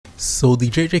So the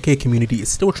JJK community is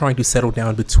still trying to settle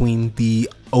down between the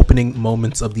opening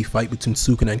moments of the fight between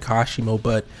Sukuna and Kashimo,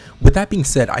 but with that being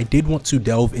said, I did want to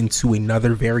delve into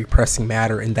another very pressing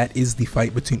matter, and that is the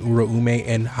fight between Uraume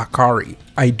and Hakari.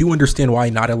 I do understand why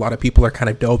not a lot of people are kind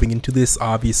of delving into this.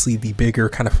 Obviously, the bigger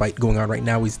kind of fight going on right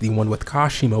now is the one with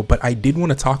Kashimo, but I did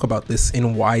want to talk about this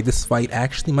and why this fight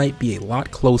actually might be a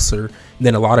lot closer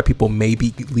than a lot of people may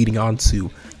be leading on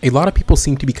to. A lot of people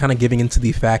seem to be kind of giving into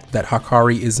the fact that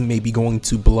Hakari is maybe going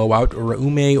to blow out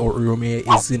Uraume, or Uraume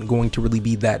isn't going to really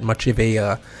be that much of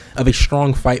a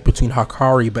strong fight between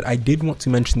Hakari. But I did want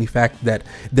to mention the fact that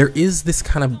there is this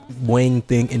kind of weighing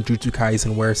thing in Jujutsu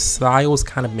Kaisen where styles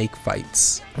kind of make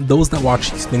fights. Those that watch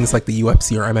things like the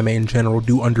UFC or MMA in general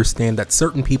do understand that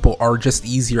certain people are just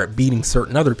easier at beating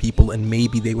certain other people, and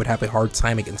maybe they would have a hard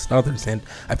time against others, and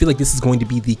I feel like this is going to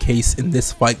be the case in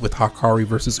this fight with Hakari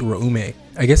versus Uraume.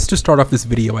 I guess to start off this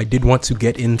video, I did want to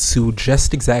get into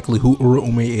just exactly who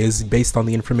Uraume is based on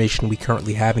the information we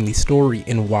currently have in the story,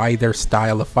 and why their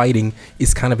style of fighting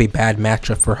is kind of a bad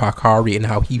matchup for Hakari and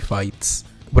how he fights.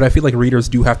 What I feel like readers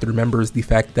do have to remember is the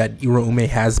fact that Uraume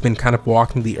has been kind of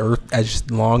walking the earth as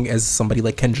long as somebody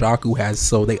like Kenjaku has,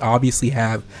 so they obviously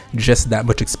have just that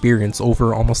much experience,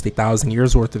 over almost 1,000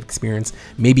 years worth of experience,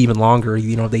 maybe even longer.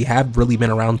 You know, they have really been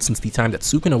around since the time that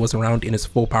Sukuna was around in his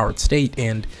full powered state,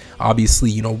 and obviously,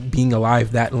 you know, being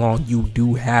alive that long, you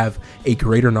do have a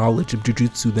greater knowledge of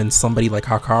Jujutsu than somebody like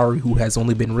Hakari, who has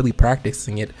only been really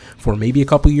practicing it for maybe a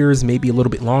couple years, maybe a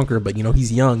little bit longer, but you know,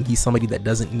 he's young, he's somebody that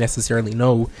doesn't necessarily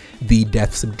know the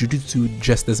depths of Jujutsu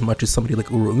just as much as somebody like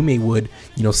Uraume would,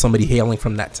 you know, somebody hailing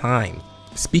from that time.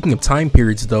 Speaking of time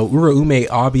periods though, Uraume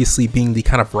obviously being the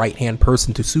kind of right-hand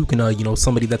person to Sukuna, you know,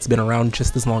 somebody that's been around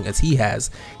just as long as he has,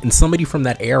 and somebody from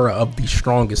that era of the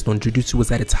strongest when Jujutsu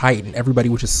was at its height and everybody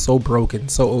was just so broken,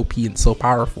 so OP, and so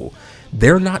powerful.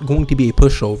 They're not going to be a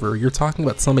pushover. You're talking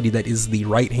about somebody that is the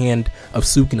right hand of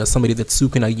Sukuna, somebody that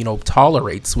Sukuna, you know,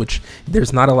 tolerates, which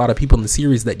there's not a lot of people in the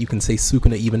series that you can say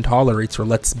Sukuna even tolerates or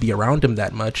lets be around him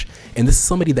that much. And this is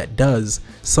somebody that does,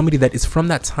 somebody that is from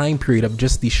that time period of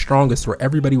just the strongest, where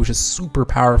everybody was just super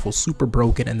powerful, super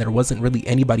broken, and there wasn't really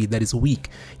anybody that is weak.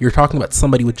 You're talking about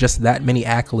somebody with just that many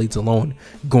accolades alone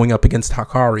going up against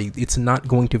Hakari. It's not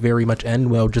going to very much end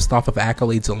well just off of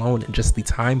accolades alone and just the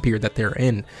time period that they're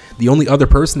in. The only other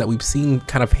person that we've seen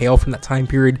kind of hail from that time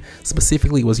period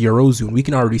specifically was Yorozu, and we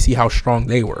can already see how strong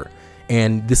they were.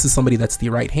 And this is somebody that's the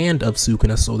right hand of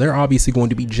Sukuna, so they're obviously going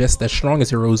to be just as strong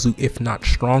as Yorozu, if not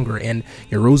stronger. And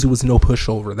Yorozu was no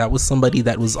pushover. That was somebody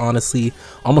that was honestly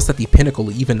almost at the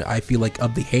pinnacle, even I feel like,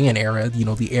 of the Heian era, you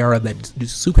know, the era that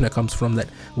Sukuna comes from, that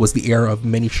was the era of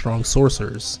many strong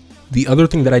sorcerers. The other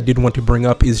thing that I did want to bring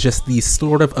up is just the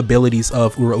sort of abilities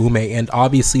of Uraume, and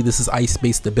obviously this is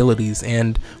ice-based abilities.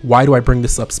 And why do I bring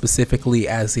this up specifically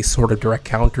as a sort of direct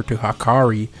counter to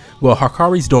Hakari? Well,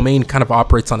 Hakari's domain kind of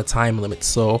operates on a time limit,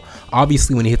 so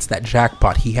obviously when he hits that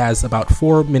jackpot, he has about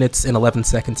 4 minutes and 11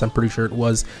 seconds, I'm pretty sure it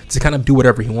was, to kind of do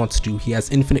whatever he wants to. He has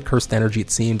infinite cursed energy,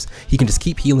 it seems. He can just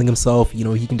keep healing himself, you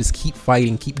know, he can just keep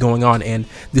fighting, keep going on, and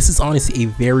this is honestly a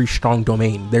very strong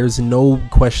domain. There's no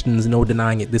questions, no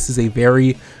denying it. This is a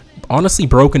very honestly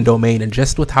broken domain, and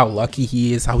just with how lucky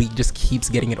he is, how he just keeps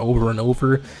getting it over and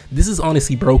over, this is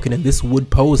honestly broken, and this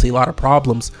would pose a lot of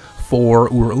problems for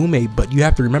Uraume. But you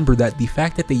have to remember that the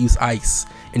fact that they use ice,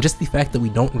 and just the fact that we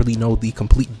don't really know the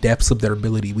complete depths of their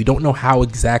ability, we don't know how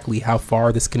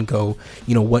far this can go,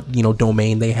 you know, what, you know,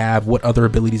 domain they have, what other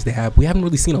abilities they have. We haven't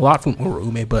really seen a lot from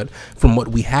Uraume, but from what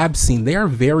we have seen, they are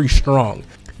very strong.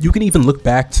 You can even look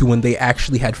back to when they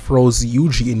actually had froze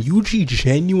Yuji, and Yuji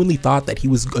genuinely thought that he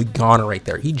was a goner right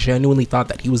there. He genuinely thought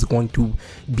that he was going to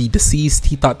be deceased.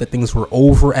 He thought that things were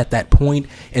over at that point.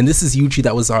 And this is Yuji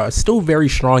that was still very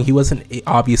strong. He wasn't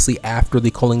obviously after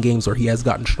the Culling Games where he has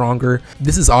gotten stronger.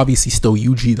 This is obviously still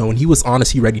Yuji though, and he was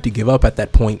honestly ready to give up at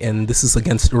that point, and this is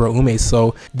against Uraume.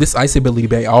 So this ice ability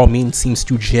by all means seems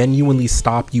to genuinely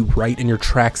stop you right in your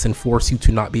tracks and force you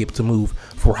to not be able to move.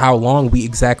 For how long, we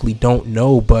exactly don't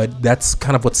know, but that's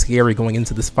kind of what's scary going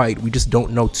into this fight. We just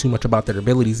don't know too much about their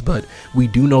abilities, but we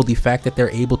do know the fact that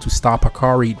they're able to stop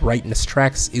Hakari right in his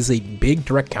tracks is a big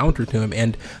direct counter to him.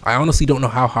 And I honestly don't know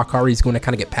how Hakari is going to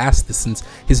kind of get past this, since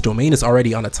his domain is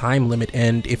already on a time limit,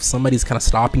 and if somebody's kind of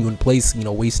stopping you in place, you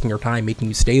know, wasting your time, making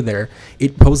you stay there,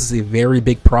 it poses a very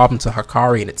big problem to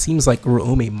Hakari. And it seems like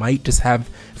Uraume might just have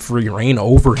free reign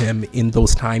over him in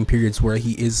those time periods where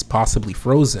he is possibly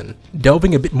frozen.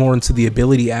 Delving a bit more into the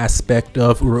ability aspect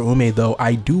of Uraume though,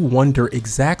 I do wonder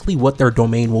exactly what their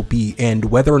domain will be, and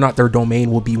whether or not their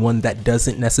domain will be one that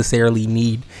doesn't necessarily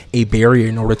need a barrier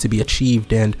in order to be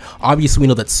achieved. And obviously we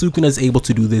know that Sukuna is able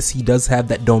to do this. He does have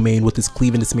that domain with his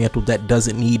cleave and dismantle that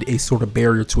doesn't need a sort of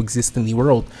barrier to exist in the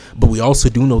world, but we also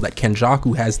do know that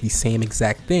Kenjaku has the same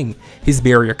exact thing. His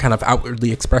barrier kind of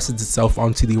outwardly expresses itself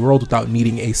onto the world without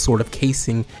needing a sort of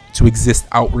casing to exist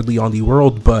outwardly on the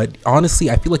world. But honestly,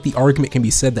 I feel like the argument can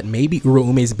be said that maybe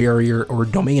Uraume's barrier, or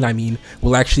domain I mean,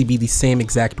 will actually be the same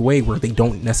exact way, where they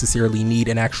don't necessarily need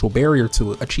an actual barrier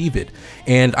to achieve it.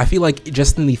 And I feel like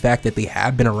just in the fact that they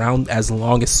have been around as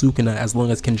long as Sukuna, as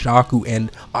long as Kenjaku,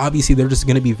 and obviously they're just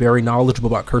going to be very knowledgeable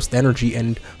about cursed energy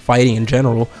and fighting in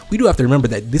general, we do have to remember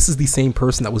that this is the same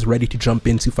person that was ready to jump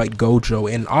in to fight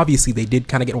Gojo. And obviously they did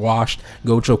kind of get washed.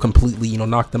 Gojo completely, you know,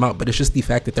 knocked them out, but it's just the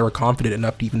fact that they were confident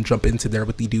enough to even jump into there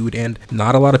with the dude, and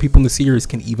not a lot of people in the series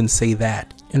can even say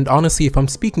that. And honestly, if I'm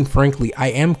speaking frankly, I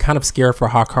am kind of scared for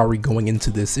Hakari going into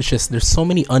this. It's just there's so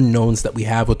many unknowns that we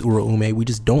have with Uraume. We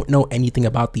just don't know anything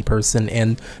about the person,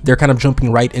 and they're kind of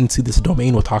jumping right into this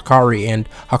domain with Hakari. And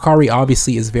Hakari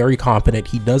obviously is very confident.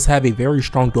 He does have a very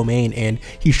strong domain, and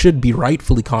he should be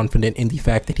rightfully confident in the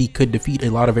fact that he could defeat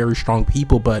a lot of very strong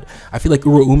people. But I feel like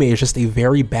Uraume is just a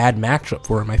very bad matchup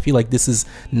for him. I feel like this is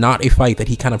not a fight that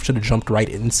he kind of should have jumped right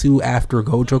into after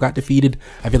Gojo got defeated.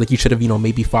 I feel like he should have, you know,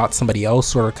 maybe fought somebody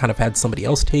else, or kind of had somebody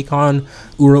else take on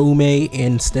Uraume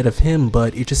instead of him,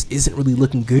 but it just isn't really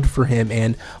looking good for him.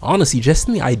 And honestly, just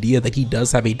in the idea that he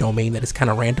does have a domain that is kind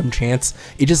of random chance,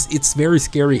 it's very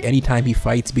scary anytime he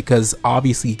fights, because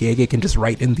obviously Gege can just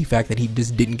write in the fact that he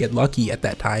just didn't get lucky at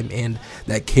that time, and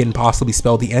that can possibly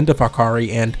spell the end of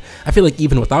Hakari. And I feel like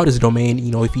even without his domain,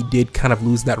 you know, if he did kind of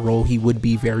lose that role, he would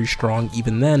be very strong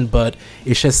even then. But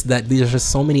it's just that there's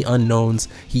just so many unknowns.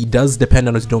 He does depend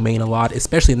on his domain a lot,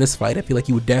 especially in this fight. I feel like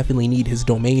he would definitely need his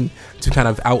domain to kind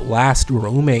of outlast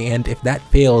Uraume, and if that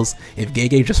fails, if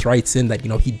Gege just writes in that, you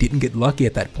know, he didn't get lucky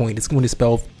at that point, it's going to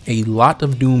spell a lot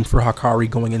of doom for Hakari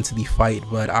going into the fight.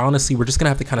 But honestly, we're just gonna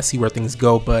have to kind of see where things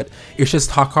go. But it's just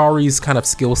Hakari's kind of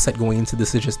skill set going into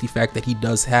this is just the fact that he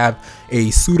does have a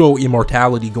pseudo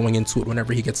immortality going into it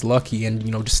whenever he gets lucky, and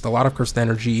you know, just a lot of cursed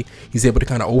energy. He's able to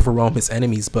kind of overwhelm his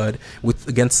enemies. But with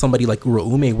against somebody like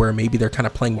Uraume, where maybe they're kind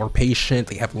of playing more patient,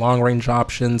 they have long range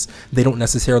options, they don't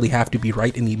necessarily have to be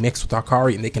right in the mix with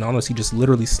Hakari, and they can honestly just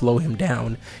literally slow him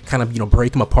down, kind of, you know,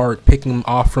 break him apart, pick him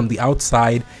off from the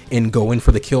outside, and go in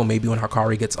for the kill. Maybe when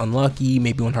Hakari gets unlucky,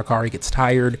 maybe when Hakari gets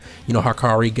tired, you know,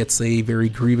 Hakari gets a very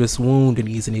grievous wound and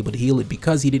he isn't able to heal it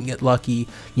because he didn't get lucky.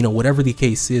 You know, whatever the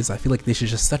case is, I feel like this is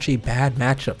just such a bad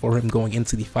matchup for him going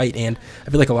into the fight, and I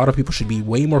feel like a lot of people should be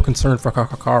way more concerned for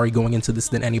Hakari going into this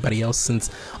than anybody else,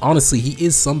 since honestly he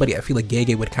is somebody I feel like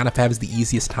Gege would kind of have as the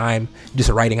easiest time just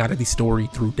writing out of the story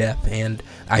through death. And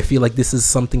I feel like this is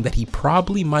something that he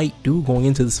probably might do going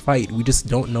into this fight. We just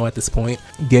don't know at this point.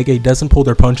 Gege doesn't pull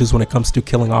their punches when it comes to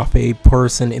killing off a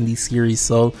person in these series,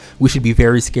 so we should be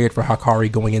very scared for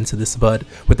Hakari going into this. But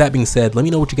with that being said, let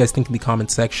me know what you guys think in the comment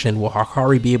section. Will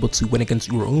Hakari be able to win against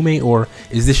Uraume, or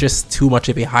is this just too much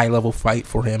of a high level fight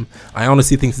for him? I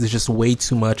honestly think this is just way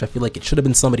too much. I feel like it should have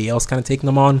been somebody else kind of taking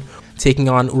on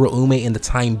Uraume in the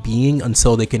time being,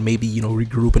 until they can maybe, you know,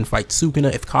 regroup and fight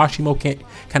Sukuna if Kashimo can't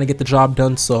kind of get the job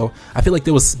done. So I feel like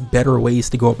there was better ways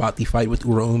to go about the fight with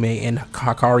Uraume, and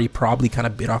Hakari probably kind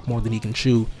of bit off more than he can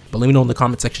chew. But let me know in the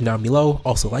comment section down below.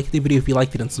 Also, like the video if you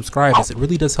liked it and subscribe, as it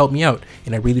really does help me out,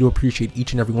 and I really do appreciate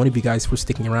each and every one of you guys for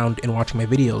sticking around and watching my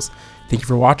videos. Thank you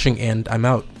for watching, and I'm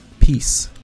out. Peace.